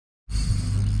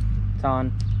It's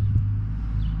on.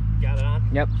 Got it on?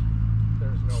 Yep.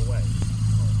 There's no way.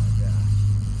 Oh my gosh.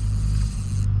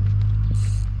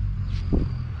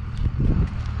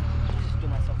 Just do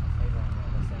myself a favor on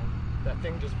this end. That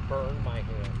thing just burned my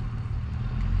hand.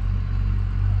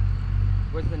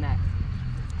 Where's the next?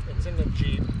 It's in the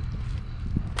Jeep.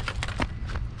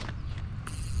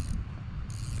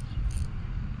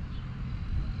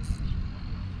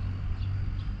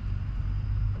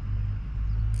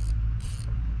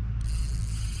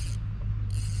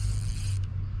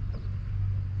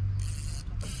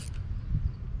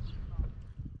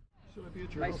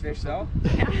 Nice fish though.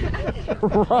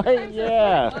 Right,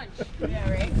 yeah.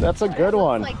 Yeah, right? That's a good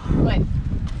one. Like what?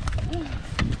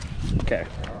 Okay,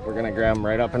 we're gonna grab him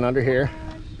right up and under here.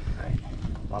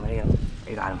 Want me to go?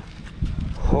 You got him.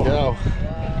 Go.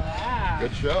 Wow.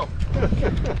 Good show.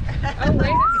 Oh, wait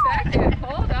a second.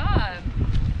 Hold on.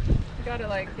 You gotta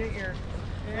like get your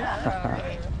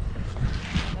camera.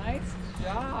 Nice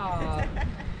job.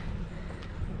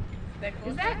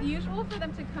 Is that usual for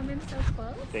them to come in so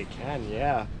close? They can,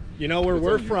 yeah. You know where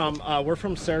we're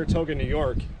from Saratoga, New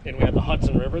York, and we have the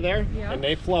Hudson River there, Yeah. and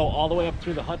they flow all the way up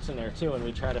through the Hudson there too, and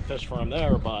we try to fish for them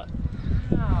there, but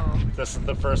Oh. this is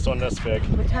the first one this big.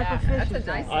 What type of fish that's is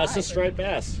a nice It's a striped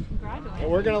bass. Congratulations.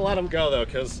 And we're gonna let them go though,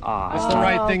 because it's the Aw.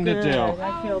 right thing to do.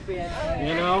 I feel bad.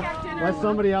 You know? Let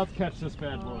somebody else catch this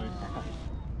bad boy.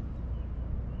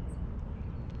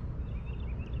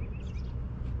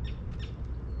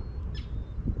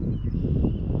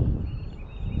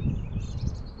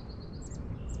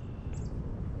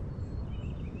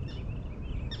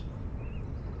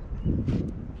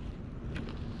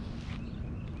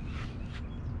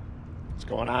 What's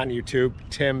going on, YouTube?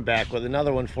 Tim back with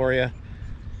another one for you.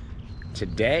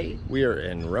 Today we are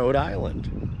in Rhode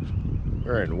Island.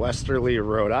 We're in Westerly,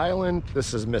 Rhode Island.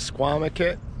 This is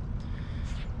Misquamicut.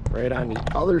 Right on the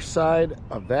other side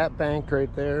of that bank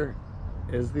right there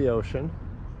is the ocean.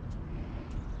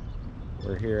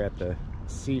 We're here at the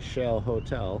Seashell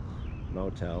Hotel,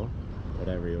 Motel,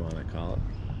 whatever you want to call it.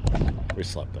 We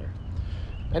slept there.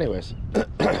 Anyways,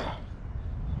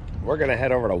 we're gonna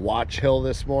head over to Watch Hill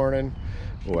this morning.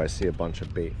 Oh, I see a bunch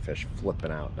of bait fish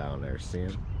flipping out down there. See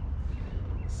them?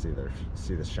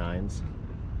 See the shines?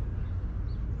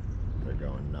 They're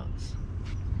going nuts.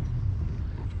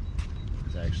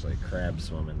 There's actually crabs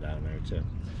swimming down there too.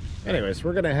 Anyways,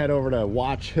 we're gonna head over to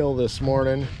Watch Hill this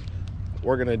morning.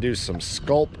 We're gonna do some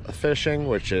sculp fishing,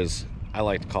 which is, I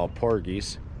like to call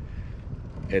porgies.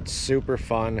 It's super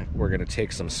fun. We're gonna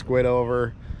take some squid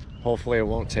over. Hopefully it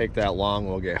won't take that long.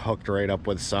 We'll get hooked right up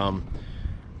with some.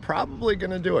 Probably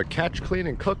gonna do a catch, clean,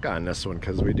 and cook on this one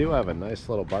because we do have a nice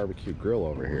little barbecue grill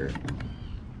over here.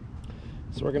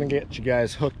 So we're gonna get you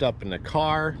guys hooked up in the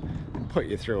car and put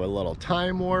you through a little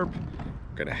time warp.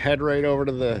 Gonna head right over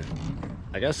to the,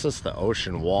 I guess it's the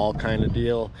ocean wall kind of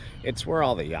deal. It's where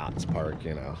all the yachts park,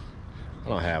 you know. I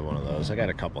don't have one of those. I got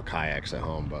a couple kayaks at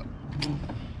home, but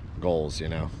goals, you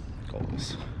know,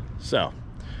 goals. So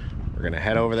we're gonna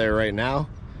head over there right now.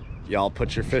 Y'all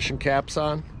put your fishing caps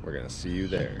on. We're gonna see you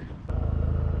there.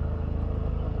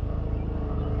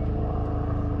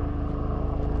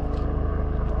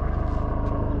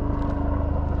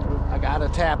 I got a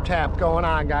tap going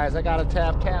on, guys. I got a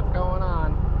tap going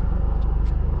on.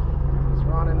 He's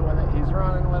running with it. He's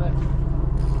running with it.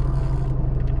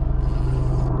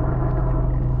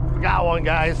 Got one,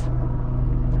 guys.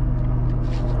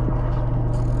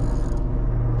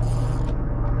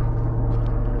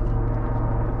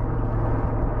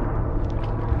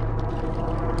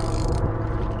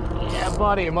 Yeah,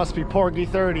 buddy. It must be Porgy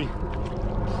 30.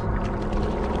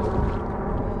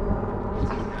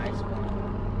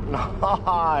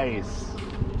 Nice.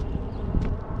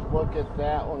 Look at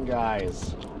that one,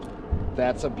 guys.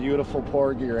 That's a beautiful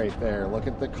porgy right there. Look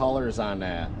at the colors on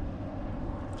that.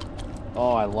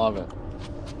 Oh, I love it.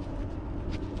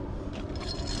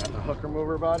 Got the hook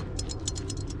remover, bud?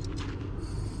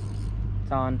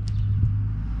 It's on.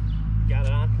 Got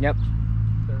it on? Yep.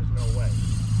 There's no way.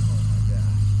 Oh my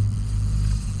gosh.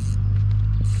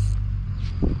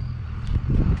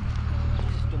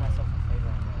 Just do myself a favor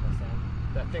on this end.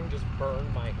 That thing just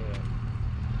burned my hand.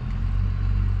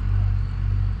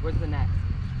 Where's the next?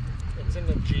 It's in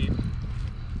the Jeep.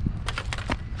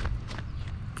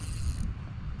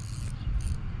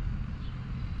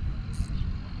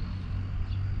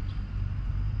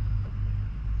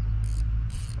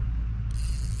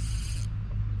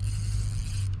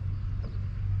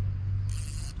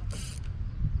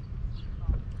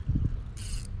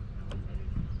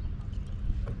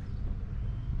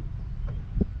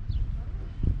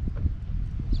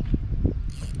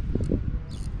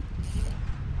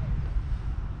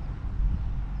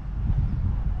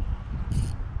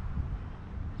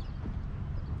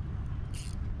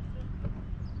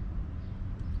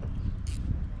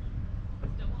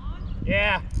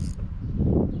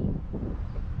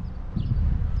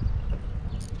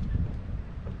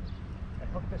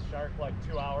 shark like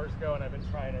 2 hours ago, and I've been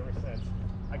trying ever since.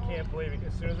 I can't believe it.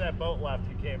 As soon as that boat left,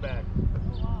 he came back.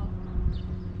 Oh, wow.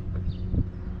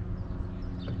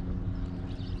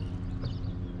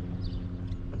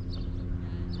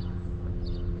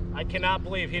 I cannot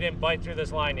believe he didn't bite through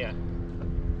this line yet.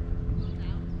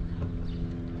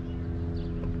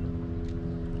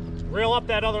 Reel up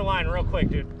that other line real quick,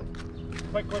 dude.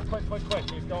 Quick, quick, quick, quick, quick.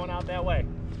 He's going out that way.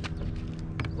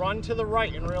 Run to the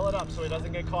right and reel it up so he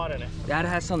doesn't get caught in it. Dad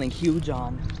has something huge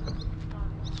on.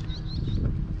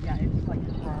 Yeah, it's like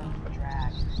a burned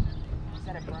drag. He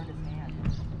said it burned his hand.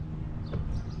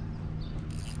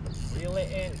 Reel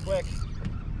it in, quick.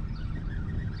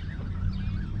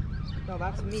 No,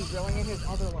 that's me reeling in his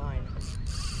other line.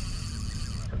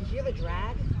 You hear the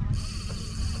drag?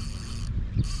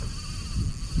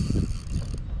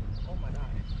 Oh my god.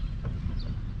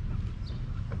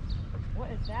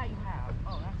 What is that you have?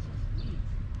 Oh, that's so sweet.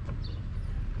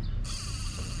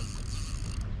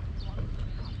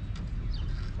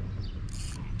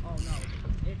 Oh no,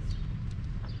 it's...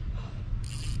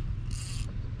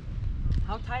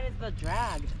 How tight is the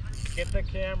drag? Get the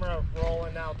camera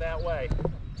rolling out that way.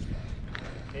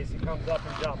 In case he comes up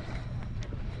and jumps.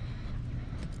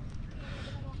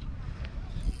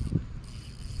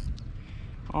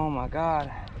 Oh my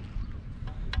god.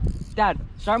 Dad,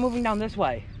 start moving down this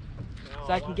way No,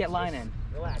 so I can get line in.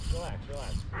 Relax, relax,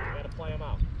 relax. You gotta play him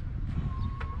out.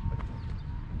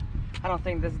 I don't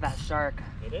think this is that shark.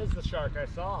 It is the shark, I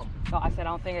saw him. No, I said I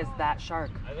don't think it's that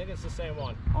shark. I think it's the same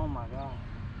one. Oh my god.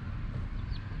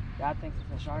 Dad thinks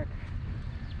it's a shark.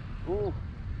 Ooh.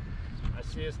 I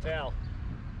see his tail.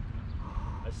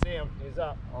 I see him, he's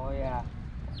up. Oh yeah.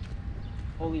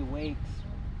 Holy wakes.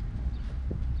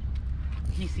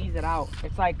 He sees it out.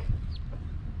 It's like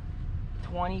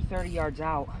 20, 30 yards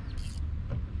out.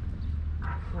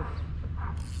 Whew.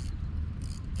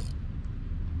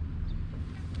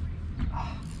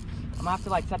 I'm gonna have to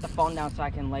like set the phone down so I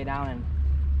can lay down and...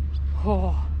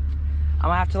 Oh. I'm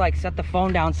gonna have to like set the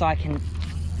phone down so I can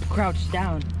crouch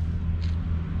down.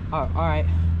 Oh, all right.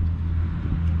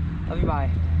 Love you, bye.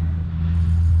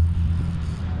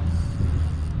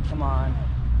 Come on.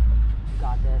 You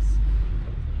got this.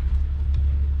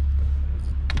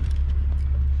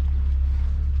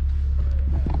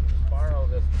 Borrow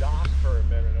this dock for a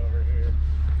minute over here.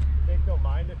 Think they'll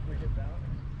mind if we get down?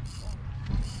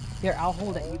 Here, I'll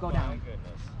hold it. You go Oh down. my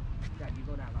goodness. Yeah, you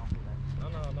go down. I'll hold it. No,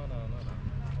 no, no, no, no, no.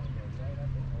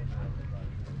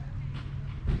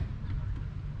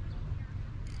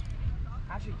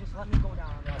 Actually, just let me go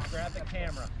down. Now grab the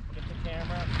camera. Get the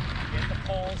camera. Get the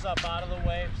poles up out of the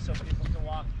way so people can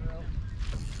walk through.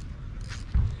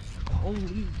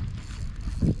 Holy.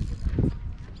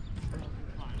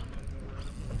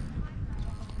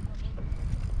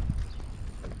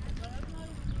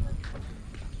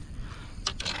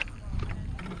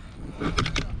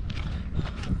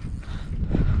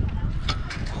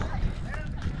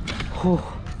 Whew.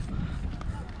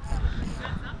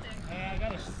 Hey, I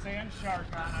got a sand shark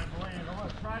on my blade. I'm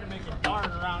gonna try to make a dart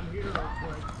around here real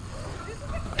quick. This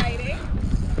is exciting.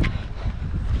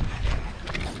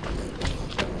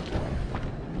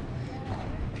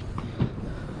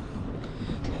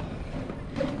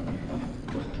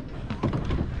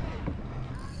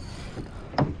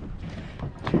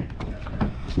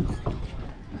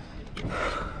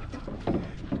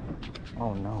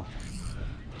 Oh no.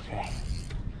 Okay.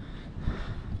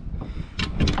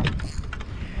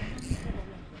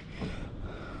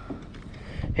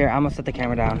 Here, I'm gonna set the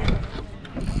camera down.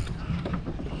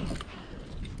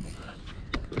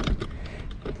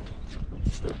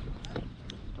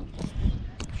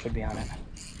 Should be on it.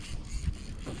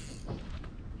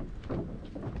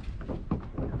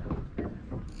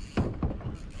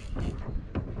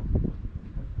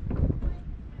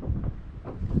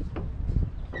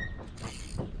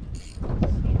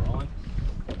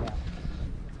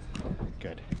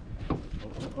 Good.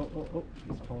 Oh,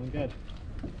 he's pulling good.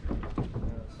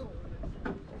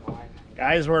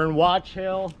 Guys, we're in Watch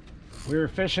Hill. We were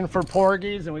fishing for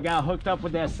porgies and we got hooked up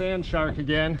with that sand shark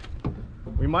again.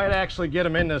 We might actually get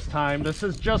him in this time. This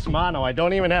is just mono. I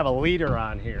don't even have a leader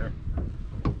on here.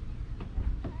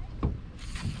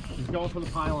 He's going for the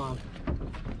pylon.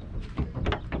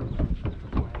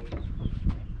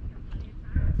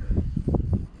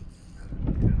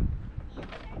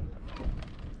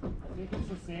 I think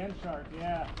it's a sand shark,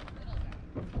 yeah.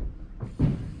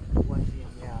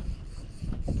 Yeah.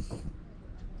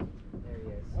 There he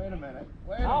is. Wait a minute.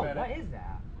 Wait Oh, a minute. what is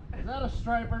that? Is that a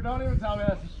striper? Don't even tell me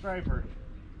that's a striper.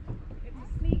 It's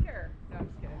a sneaker. No, I'm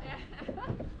just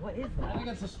kidding. What is I think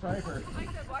that? it's a striper.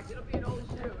 Like that, watch, it'll be an old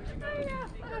shoe.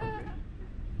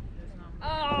 Oh,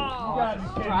 gotta be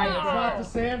kidding me. It's not the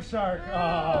sand shark.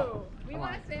 Oh. We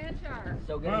want a sand shark.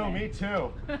 So good. Bro, me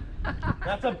too.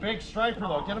 That's a big striper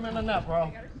though. Get him in the net, bro.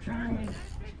 I'm trying.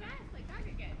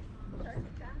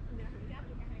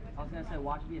 I was gonna say,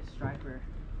 watch me a striper.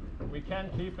 We can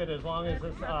keep it as long as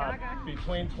it's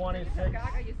between 26,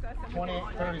 28,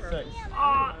 36.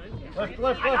 Lift,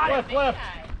 lift, lift, lift, lift.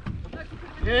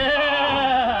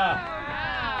 Yeah!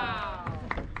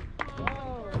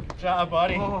 Good job,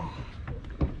 buddy. All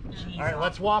right,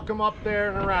 let's walk him up there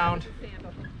and around.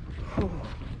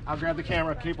 I'll grab the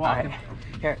camera. Keep walking. Right.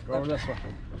 Here, Go over this way.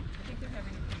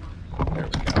 There we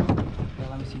go. Here,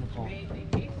 let me see the pole.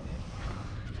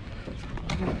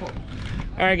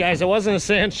 All right, guys, it wasn't a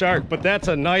sand shark, but that's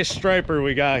a nice striper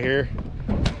we got here.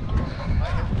 I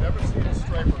have never seen a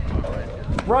striper come right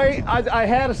here. Right, I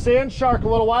had a sand shark a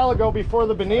little while ago before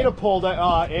the bonita pulled in,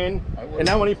 and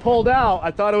then when he pulled out,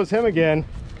 I thought it was him again.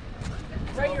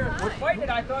 Right here, we're fighting it.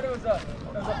 I thought it was a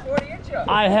 40-incher.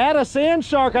 I had a sand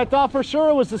shark. I thought for sure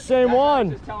it was the same I was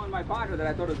one. just telling my partner that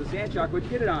I thought it was a sand shark.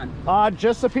 What'd you get it on?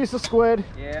 Just a piece of squid.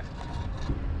 Yeah.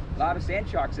 A lot of sand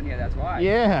sharks in here, that's why.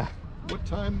 Yeah. What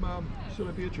time should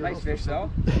I be at your Nice house? fish, though.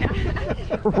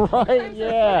 Right,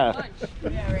 yeah.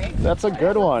 Yeah, right? That's a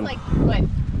good one. Like, what?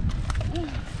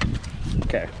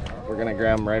 Okay, we're gonna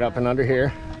grab him right up and under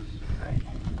here.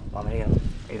 Want me to get him?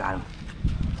 You got him.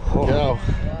 Go.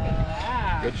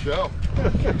 Wow. Good show.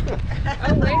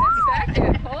 Oh, wait a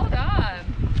second. Hold on.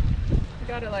 You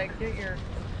gotta, like, get your...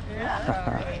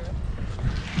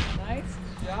 Nice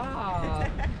job.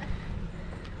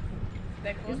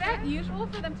 Is that usual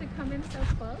for them to come in so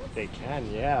close? They can,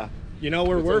 yeah. You know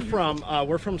where we're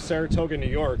from Saratoga, New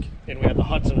York, and we have the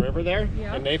Hudson River there,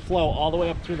 Yeah. and they flow all the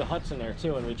way up through the Hudson there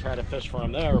too, and we try to fish for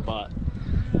them there, but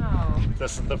Oh.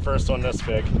 this is the first one this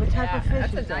big. What type of fish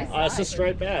That's a is nice that? It's a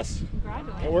striped bass.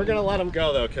 Congratulations. And we're gonna let them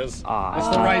go though, because it's the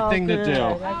Aw. right thing to do.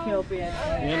 I feel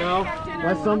bad. You know?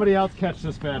 Let somebody else catch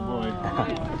this bad boy.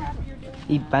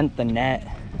 He bent the net.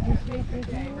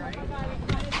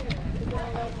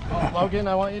 Oh, Logan,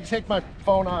 I want you to take my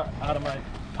phone out of my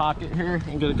pocket here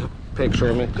and get a picture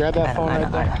of me. Grab that phone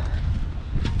right there.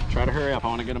 Try to hurry up. I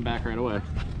want to get him back right away.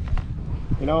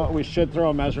 You know what? We should throw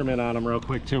a measurement on him real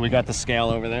quick too. We got the scale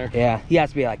over there. Yeah, he has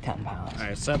to be like 10 pounds. All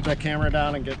right, set that camera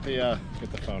down and get the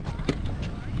phone.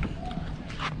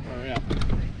 Hurry up.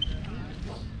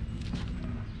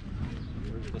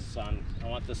 Where's the sun? I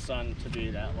want the sun to be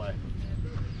that way.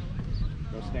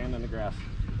 Go stand in the grass.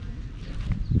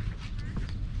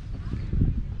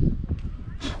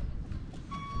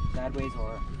 Sideways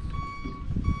or...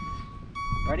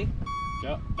 Ready?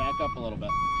 Yep, back up a little bit.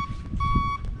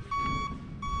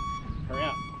 Hurry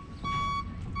up.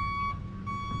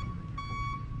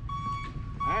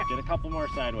 All right, get a couple more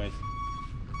sideways.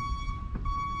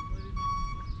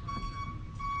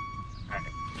 All right.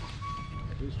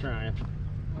 Who's trying?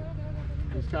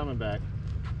 Who's coming back?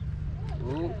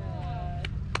 Ooh.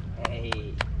 Hey.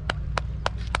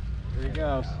 Here he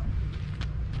goes.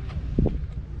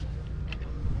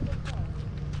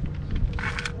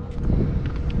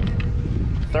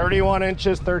 "31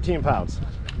 inches, 13 pounds.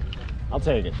 I'll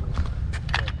take it.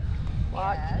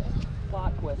 Plot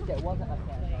twist. It wasn't a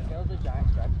sand shark. It was a giant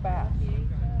striped bass.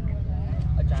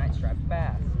 A giant striped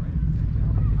bass.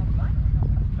 A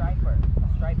striper.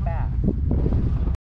 A striped bass.